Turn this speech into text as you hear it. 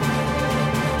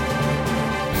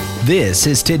This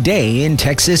is Today in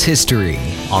Texas History.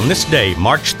 On this day,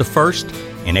 March the 1st,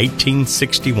 in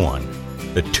 1861,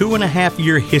 the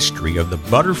 2.5-year history of the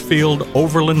Butterfield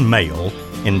Overland Mail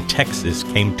in Texas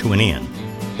came to an end.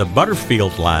 The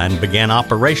Butterfield line began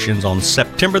operations on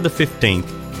September the 15th,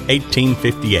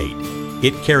 1858.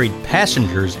 It carried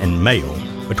passengers and mail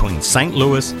between St.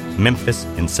 Louis, Memphis,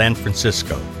 and San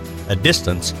Francisco, a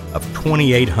distance of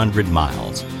 2,800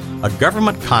 miles. A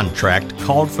government contract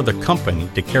called for the company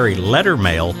to carry letter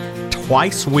mail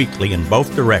twice weekly in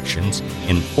both directions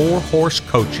in 4-horse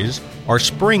coaches or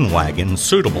spring wagons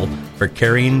suitable for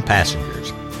carrying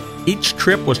passengers. Each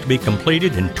trip was to be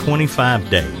completed in 25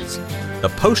 days.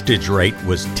 The postage rate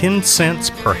was 10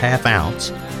 cents per half ounce.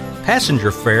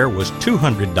 Passenger fare was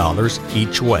 $200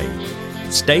 each way.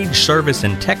 Stage service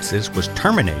in Texas was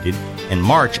terminated in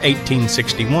March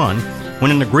 1861 when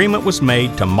an agreement was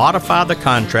made to modify the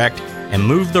contract and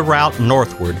move the route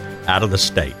northward out of the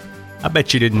state. I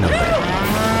bet you didn't know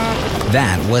that.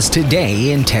 That was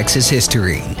Today in Texas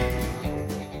History.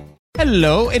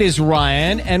 Hello, it is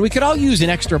Ryan, and we could all use an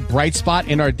extra bright spot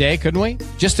in our day, couldn't we?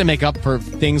 Just to make up for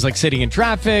things like sitting in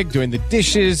traffic, doing the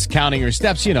dishes, counting your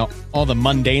steps, all the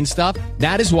mundane stuff.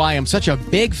 That is why I'm such a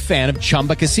big fan of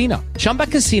Chumba Casino. Chumba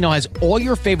Casino has all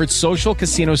your favorite social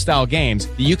casino-style games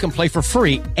that you can play for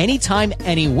free anytime,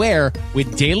 anywhere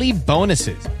with daily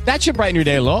bonuses. That should brighten your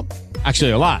day a little.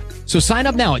 Actually, a lot. So sign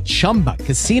up now at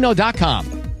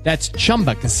ChumbaCasino.com. That's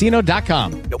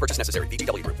ChumbaCasino.com. No purchase necessary.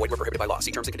 VGW Group. Void where prohibited by law.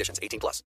 See terms and conditions. 18+.